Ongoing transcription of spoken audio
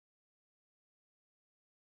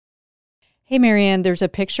Hey, Marianne, there's a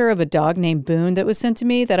picture of a dog named Boone that was sent to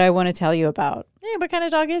me that I want to tell you about. Hey, what kind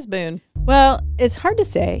of dog is Boone? Well, it's hard to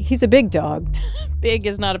say. He's a big dog. Big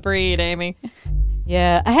is not a breed, Amy.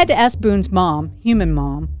 Yeah, I had to ask Boone's mom, human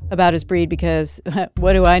mom, about his breed because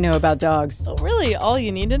what do I know about dogs? Oh, really, all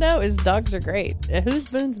you need to know is dogs are great. Who's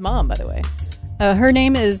Boone's mom, by the way? Her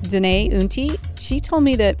name is Danae Unti. She told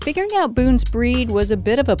me that figuring out Boone's breed was a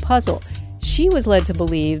bit of a puzzle. She was led to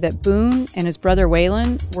believe that Boone and his brother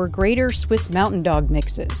Waylon were greater Swiss Mountain Dog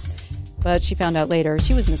mixes. But she found out later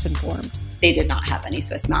she was misinformed. They did not have any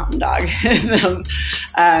Swiss Mountain Dog in them.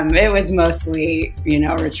 It was mostly,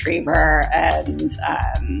 Retriever and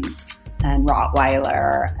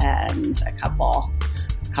Rottweiler and a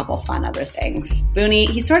couple fun other things. Booney,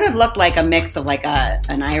 he sort of looked like a mix of like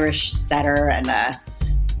an Irish setter and a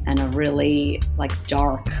really like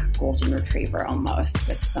dark golden retriever almost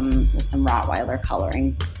with some Rottweiler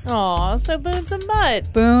coloring. Aw, so Boone's a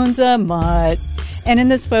mutt. Boone's a mutt. And in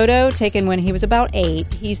this photo, taken when he was about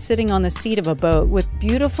 8, he's sitting on the seat of a boat with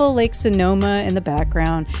beautiful Lake Sonoma in the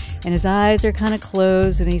background, and his eyes are kind of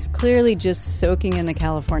closed, and he's clearly just soaking in the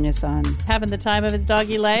California sun. Having the time of his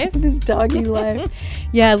doggy life? His doggy life.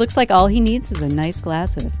 Yeah, it looks like all he needs is a nice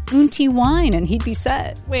glass of Unti wine, and he'd be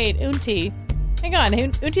set. Wait, Unti? Hang on,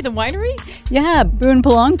 Unti the winery? Yeah, Boone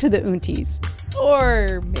belonged to the Untis.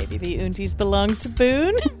 Or maybe the Untis belong to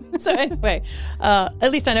Boone? So anyway, at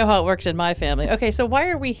least I know how it works in my family. Okay, so why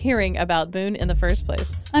are we hearing about Boone in the first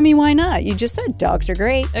place? I mean, why not? You just said dogs are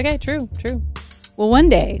great. Okay, true. Well, one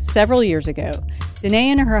day, several years ago, Danae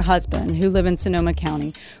and her husband, who live in Sonoma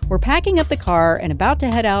County, were packing up the car and about to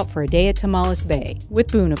head out for a day at Tomales Bay,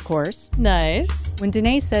 with Boone, of course. Nice. When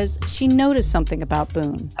Danae says she noticed something about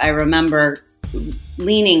Boone. I remember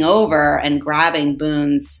leaning over and grabbing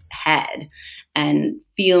Boone's head and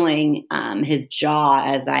feeling his jaw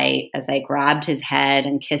as I grabbed his head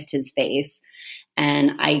and kissed his face.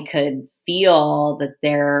 And I could feel that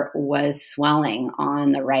there was swelling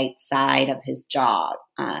on the right side of his jaw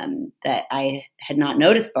that I had not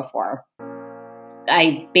noticed before.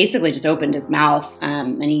 I basically just opened his mouth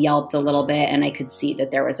and he yelped a little bit, and I could see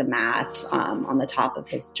that there was a mass on the top of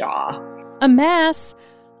his jaw. A mass?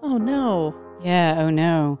 Oh, no. Yeah, oh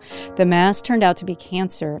no. The mass turned out to be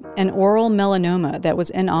cancer, an oral melanoma that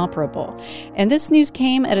was inoperable. And this news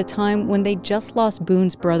came at a time when they just lost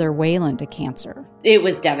Boone's brother Waylon to cancer. It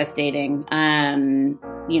was devastating. My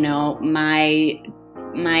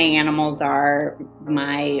animals are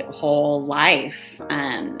my whole life.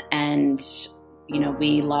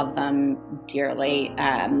 We love them dearly.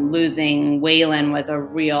 Losing Waylon was a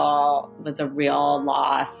real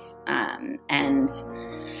loss. And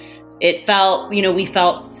it felt, we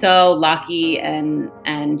felt so lucky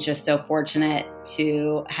and just so fortunate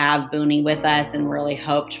to have Booney with us, and really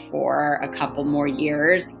hoped for a couple more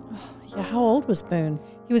years. Yeah, how old was Boone?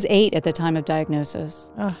 He was 8 at the time of diagnosis.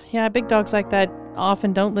 Yeah, big dogs like that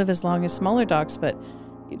often don't live as long as smaller dogs, but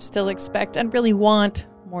you'd still expect and really want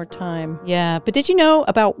more time. Yeah, but did you know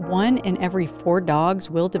about 1 in every 4 dogs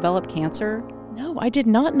will develop cancer? No, I did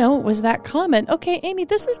not know it was that common. Okay, Amy,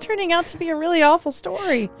 this is turning out to be a really awful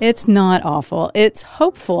story. It's not awful. It's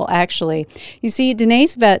hopeful, actually. You see,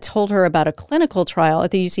 Danae's vet told her about a clinical trial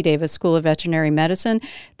at the UC Davis School of Veterinary Medicine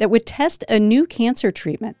that would test a new cancer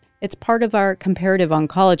treatment. It's part of our comparative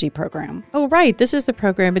oncology program. Oh, right. This is the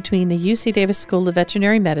program between the UC Davis School of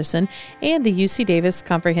Veterinary Medicine and the UC Davis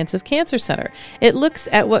Comprehensive Cancer Center. It looks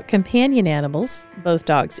at what companion animals, both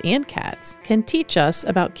dogs and cats, can teach us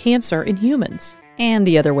about cancer in humans. And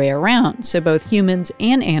the other way around, so both humans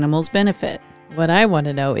and animals benefit. What I want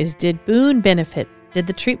to know is, did Boone benefit? Did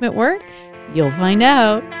the treatment work? You'll find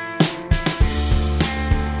out.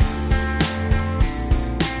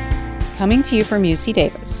 Coming to you from UC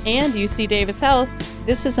Davis. And UC Davis Health.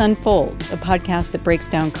 This is Unfold, a podcast that breaks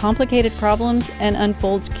down complicated problems and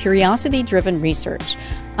unfolds curiosity-driven research.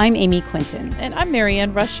 I'm Amy Quinton. And I'm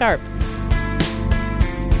Marianne Rush-Sharp.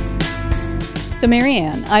 So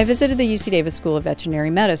Marianne, I visited the UC Davis School of Veterinary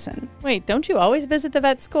Medicine. Wait, don't you always visit the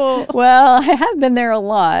vet school? Well, I have been there a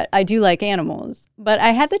lot. I do like animals. But I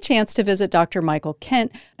had the chance to visit Dr. Michael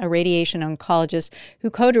Kent, a radiation oncologist who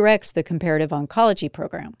co-directs the comparative oncology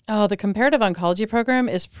program. Oh, the comparative oncology program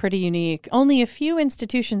is pretty unique. Only a few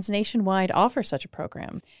institutions nationwide offer such a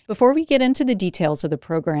program. Before we get into the details of the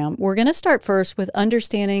program, we're going to start first with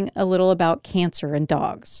understanding a little about cancer in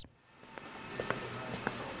dogs.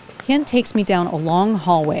 Kent takes me down a long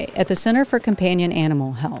hallway at the Center for Companion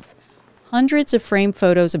Animal Health. Hundreds of framed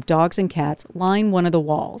photos of dogs and cats line one of the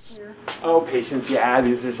walls. Oh, patients, yeah.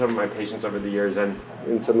 These are some of my patients over the years and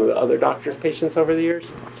some of the other doctors' patients over the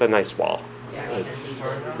years. It's a nice wall. It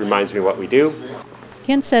reminds me what we do.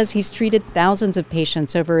 Kent says he's treated thousands of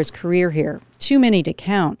patients over his career here, too many to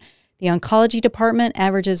count. The oncology department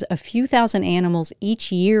averages a few thousand animals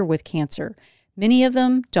each year with cancer, many of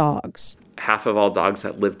them dogs. Half of all dogs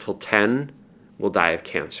that live till 10 will die of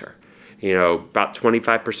cancer. About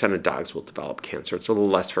 25% of dogs will develop cancer. It's a little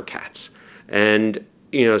less for cats. And,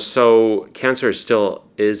 so cancer still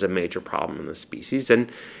is a major problem in the species.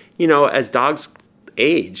 And, as dogs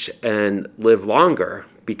age and live longer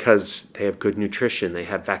because they have good nutrition, they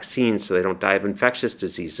have vaccines so they don't die of infectious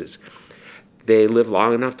diseases, they live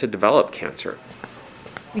long enough to develop cancer.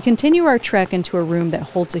 We continue our trek into a room that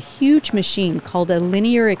holds a huge machine called a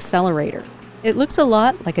linear accelerator. It looks a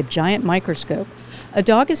lot like a giant microscope. A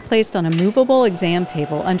dog is placed on a movable exam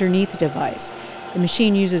table underneath the device. The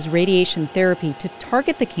machine uses radiation therapy to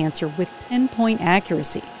target the cancer with pinpoint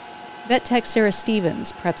accuracy. Vet tech Sarah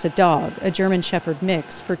Stevens preps a dog, a German Shepherd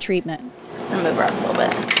mix, for treatment. I'll move her up a little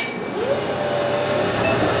bit.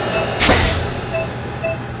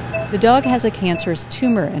 The dog has a cancerous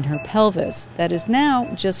tumor in her pelvis that is now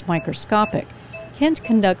just microscopic. Kent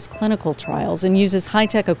conducts clinical trials and uses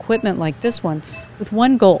high-tech equipment like this one with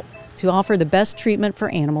one goal: to offer the best treatment for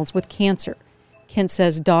animals with cancer. Kent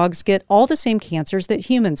says dogs get all the same cancers that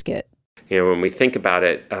humans get. When we think about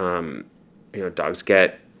it, dogs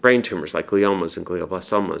get brain tumors like gliomas and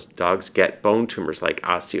glioblastomas. Dogs get bone tumors like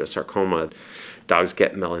osteosarcoma. Dogs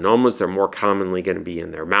get melanomas. They're more commonly going to be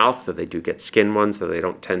in their mouth, though they do get skin ones, though they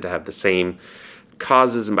don't tend to have the same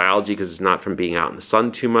causes in biology because it's not from being out in the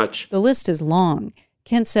sun too much. The list is long.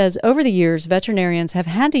 Kent says over the years, veterinarians have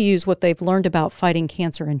had to use what they've learned about fighting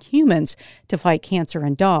cancer in humans to fight cancer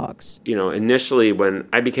in dogs. Initially when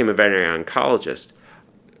I became a veterinary oncologist,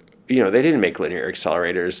 they didn't make linear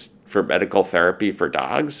accelerators for medical therapy for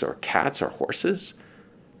dogs or cats or horses.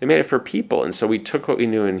 They made it for people. And so we took what we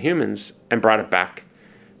knew in humans and brought it back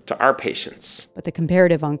to our patients. But the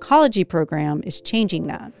comparative oncology program is changing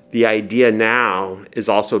that. The idea now is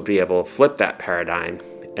also to be able to flip that paradigm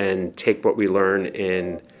and take what we learn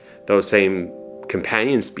in those same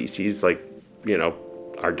companion species, like,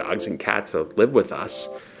 our dogs and cats that live with us,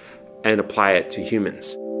 and apply it to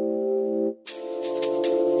humans.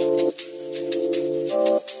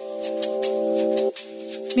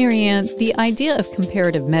 Marianne, the idea of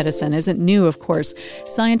comparative medicine isn't new, of course.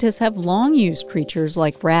 Scientists have long used creatures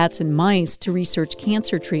like rats and mice to research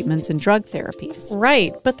cancer treatments and drug therapies.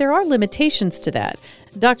 Right, but there are limitations to that.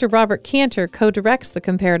 Dr. Robert Cantor co-directs the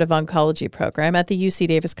comparative oncology program at the UC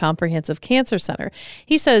Davis Comprehensive Cancer Center.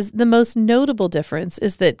 He says the most notable difference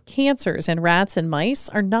is that cancers in rats and mice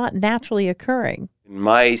are not naturally occurring. In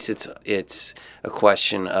mice, it's a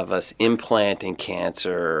question of us implanting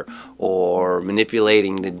cancer or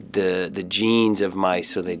manipulating the genes of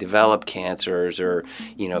mice so they develop cancers, or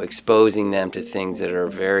exposing them to things that are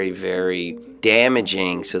very, very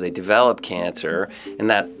damaging so they develop cancer. And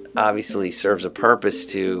that obviously serves a purpose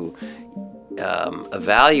to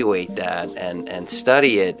evaluate that and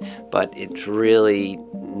study it, but it's really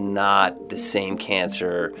not the same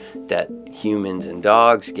cancer that humans and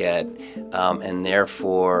dogs get, and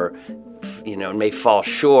therefore, may fall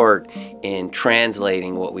short in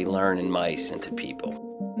translating what we learn in mice into people.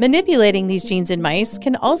 Manipulating these genes in mice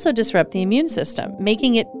can also disrupt the immune system,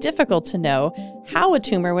 making it difficult to know how a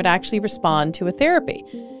tumor would actually respond to a therapy.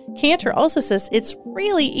 Cantor also says it's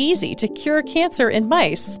really easy to cure cancer in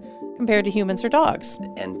mice compared to humans or dogs.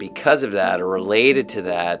 And because of that, or related to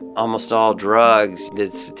that, almost all drugs, the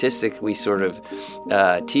statistic we sort of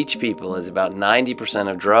teach people is about 90%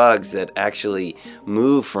 of drugs that actually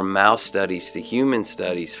move from mouse studies to human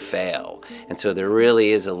studies fail. And so there really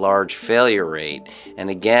is a large failure rate. And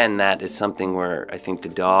again, that is something where I think the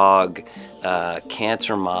dog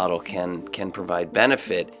cancer model can provide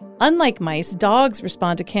benefit. Unlike mice, dogs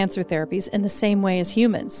respond to cancer therapies in the same way as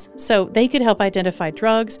humans. So they could help identify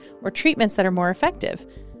drugs or treatments that are more effective.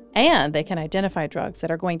 And they can identify drugs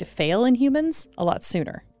that are going to fail in humans a lot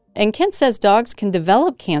sooner. And Kent says dogs can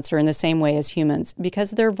develop cancer in the same way as humans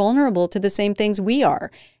because they're vulnerable to the same things we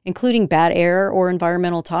are, including bad air or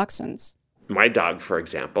environmental toxins. My dog, for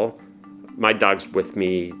example, my dog's with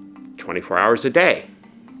me 24 hours a day.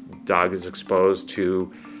 Dog is exposed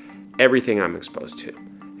to everything I'm exposed to.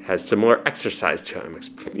 Has similar exercise to him,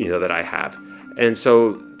 that I have. And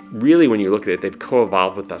so really when you look at it, they've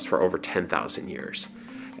co-evolved with us for over 10,000 years.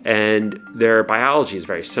 And their biology is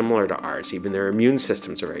very similar to ours. Even their immune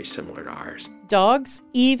systems are very similar to ours. Dogs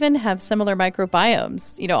even have similar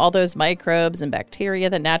microbiomes. All those microbes and bacteria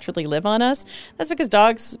that naturally live on us. That's because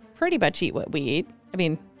dogs pretty much eat what we eat.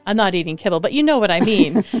 I'm not eating kibble, but you know what I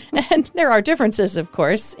mean. And there are differences, of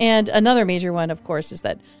course. And another major one, of course, is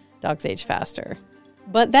that dogs age faster.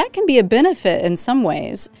 But that can be a benefit in some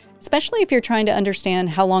ways, especially if you're trying to understand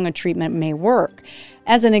how long a treatment may work.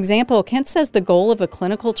 As an example, Kent says the goal of a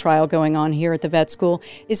clinical trial going on here at the vet school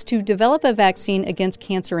is to develop a vaccine against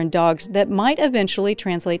cancer in dogs that might eventually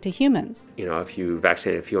translate to humans. If you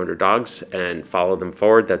vaccinate a few hundred dogs and follow them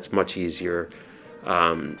forward, that's much easier,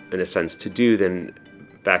 in a sense, to do than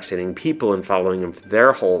vaccinating people and following them for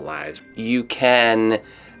their whole lives. You can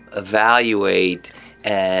evaluate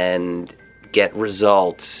and get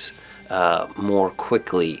results more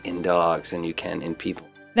quickly in dogs than you can in people.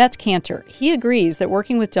 That's Cantor. He agrees that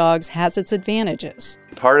working with dogs has its advantages.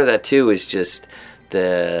 Part of that, too, is just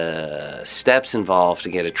the steps involved to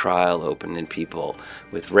get a trial open in people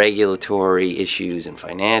with regulatory issues and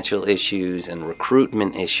financial issues and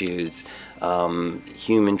recruitment issues.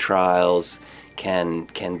 Human trials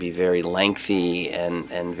can be very lengthy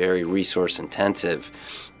and very resource intensive,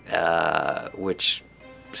 which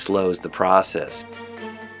slows the process.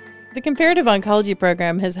 The Comparative Oncology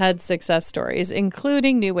Program has had success stories,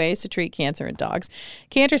 including new ways to treat cancer in dogs.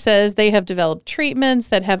 Cantor says they have developed treatments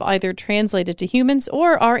that have either translated to humans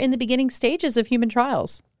or are in the beginning stages of human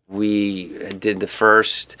trials. We did the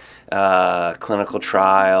first clinical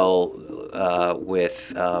trial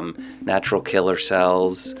with natural killer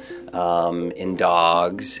cells in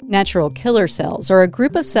dogs. Natural killer cells are a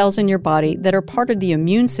group of cells in your body that are part of the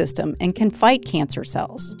immune system and can fight cancer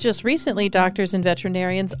cells. Just recently, doctors and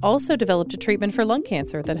veterinarians also developed a treatment for lung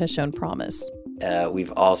cancer that has shown promise.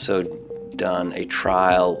 We've also done a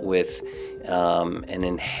trial with an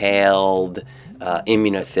inhaled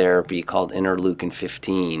immunotherapy called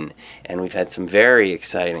interleukin-15, and we've had some very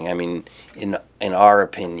exciting, in our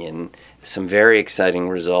opinion, some very exciting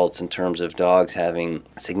results in terms of dogs having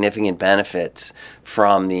significant benefits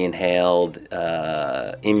from the inhaled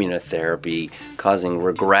immunotherapy, causing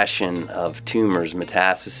regression of tumors,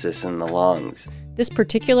 metastasis in the lungs. This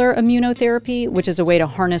particular immunotherapy, which is a way to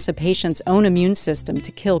harness a patient's own immune system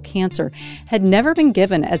to kill cancer, had never been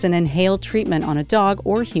given as an inhaled treatment on a dog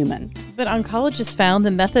or human. But oncologists found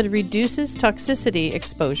the method reduces toxicity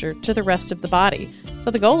exposure to the rest of the body.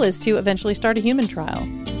 So the goal is to eventually start a human trial.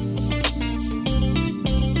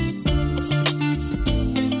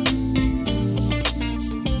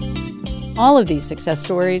 All of these success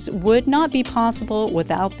stories would not be possible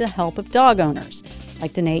without the help of dog owners,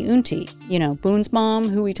 like Danae Unti, Boone's mom,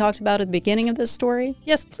 who we talked about at the beginning of this story.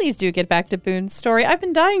 Yes, please do get back to Boone's story. I've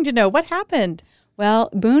been dying to know what happened. Well,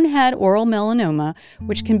 Boone had oral melanoma,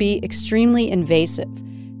 which can be extremely invasive.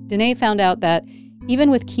 Danae found out that even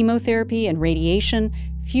with chemotherapy and radiation,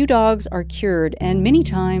 few dogs are cured, and many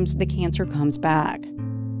times the cancer comes back.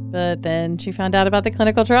 But then she found out about the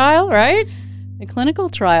clinical trial, right? The clinical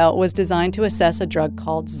trial was designed to assess a drug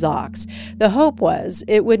called Zox. The hope was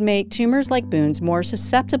it would make tumors like Boone's more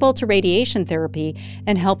susceptible to radiation therapy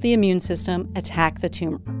and help the immune system attack the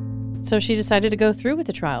tumor. So she decided to go through with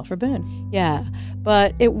the trial for Boone. Yeah,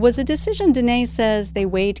 but it was a decision Danae says they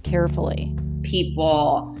weighed carefully.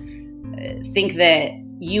 People think that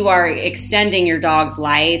you are extending your dog's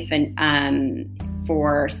life and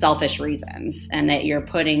for selfish reasons, and that you're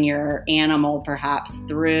putting your animal perhaps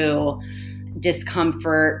through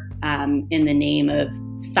discomfort in the name of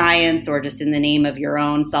science or just in the name of your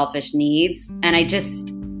own selfish needs. And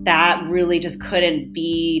that really just couldn't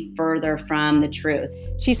be further from the truth.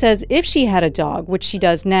 She says if she had a dog, which she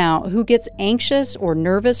does now, who gets anxious or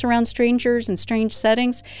nervous around strangers in strange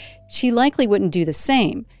settings, she likely wouldn't do the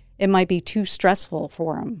same. It might be too stressful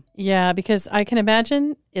for him. Yeah, because I can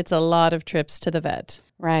imagine it's a lot of trips to the vet.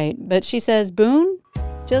 Right. But she says Boone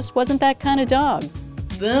just wasn't that kind of dog.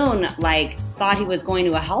 Boone, thought he was going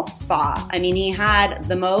to a health spa. He had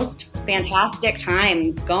the most fantastic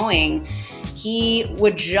times going. He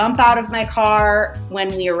would jump out of my car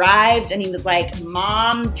when we arrived, and he was like,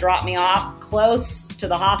 "Mom, drop me off close to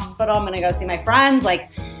the hospital. I'm going to go see my friends."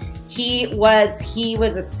 He was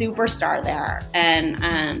a superstar there. And,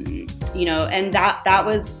 and that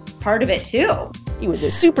was part of it too. He was a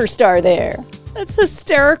superstar there. That's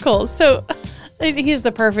hysterical. So he's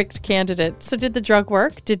the perfect candidate. So did the drug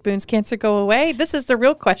work? Did Boone's cancer go away? This is the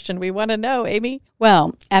real question we want to know, Amy.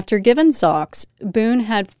 Well, after given Zox, Boone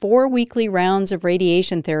had 4 weekly rounds of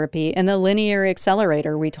radiation therapy in the linear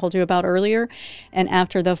accelerator we told you about earlier. And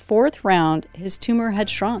after the 4th round, his tumor had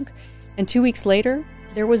shrunk. And 2 weeks later,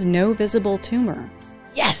 there was no visible tumor.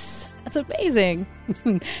 Yes, that's amazing.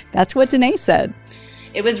 That's what Danae said.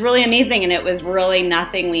 It was really amazing, and it was really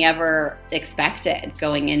nothing we ever expected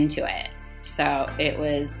going into it. So it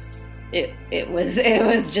was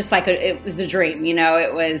just it was a dream,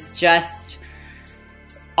 it was just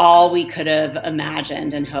all we could have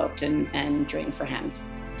imagined and hoped and dreamed for him.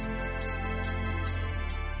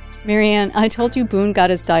 Marianne, I told you Boone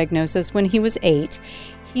got his diagnosis when he was 8.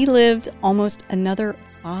 He lived almost another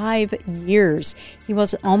 5 years. He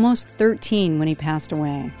was almost 13 when he passed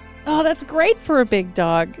away. Oh, that's great for a big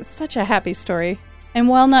dog. Such a happy story. And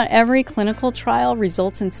while not every clinical trial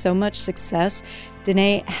results in so much success,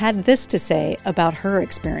 Danae had this to say about her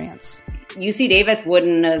experience. UC Davis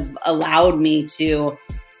wouldn't have allowed me to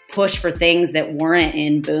push for things that weren't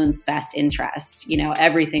in Boone's best interest. You know,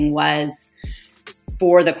 everything was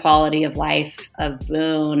for the quality of life of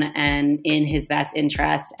Boone and in his best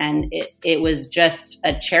interest. And it was just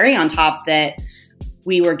a cherry on top that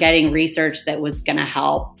we were getting research that was going to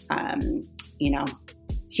help,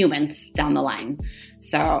 humans down the line.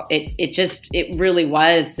 So it really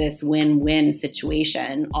was this win-win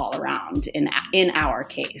situation all around in our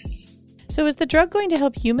case. So is the drug going to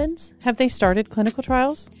help humans? Have they started clinical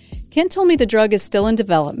trials? Kent told me the drug is still in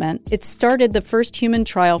development. It started the first human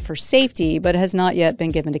trial for safety, but has not yet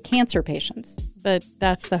been given to cancer patients. But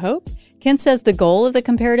that's the hope? Kent says the goal of the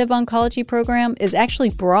comparative oncology program is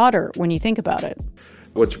actually broader when you think about it.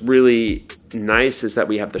 What's really nice is that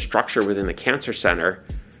we have the structure within the cancer center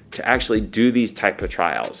to actually do these type of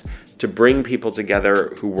trials, to bring people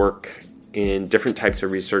together who work in different types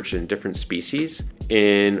of research in different species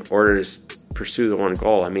in order to pursue the one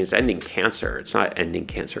goal. I mean, it's ending cancer. It's not ending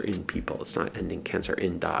cancer in people. It's not ending cancer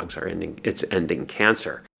in dogs. It's ending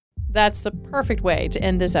cancer. That's the perfect way to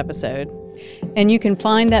end this episode. And you can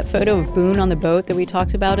find that photo of Boone on the boat that we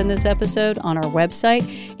talked about in this episode on our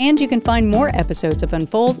website. And you can find more episodes of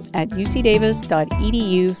Unfold at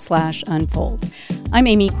ucdavis.edu/unfold. I'm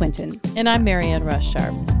Amy Quinton. And I'm Marianne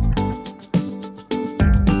Rush-Sharp.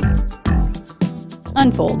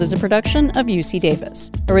 Unfold is a production of UC Davis.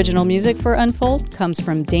 Original music for Unfold comes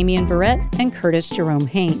from Damian Barrett and Curtis Jerome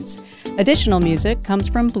Haynes. Additional music comes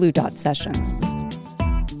from Blue Dot Sessions.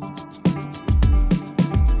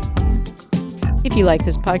 If you like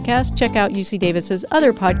this podcast, check out UC Davis's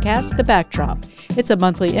other podcast, The Backdrop. It's a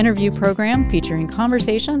monthly interview program featuring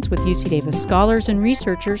conversations with UC Davis scholars and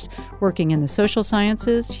researchers working in the social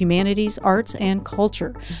sciences, humanities, arts, and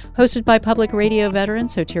culture. Hosted by public radio veteran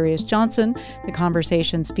Soterius Johnson, the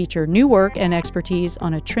conversations feature new work and expertise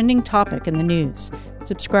on a trending topic in the news.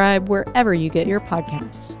 Subscribe wherever you get your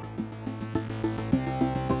podcasts.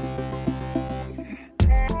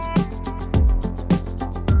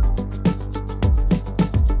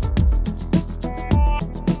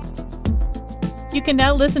 You can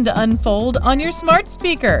now listen to Unfold on your smart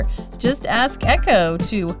speaker. Just ask Echo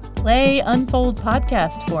to play Unfold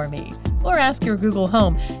podcast for me. Or ask your Google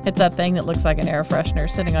Home. It's that thing that looks like an air freshener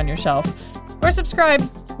sitting on your shelf. Or subscribe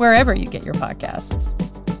wherever you get your podcasts.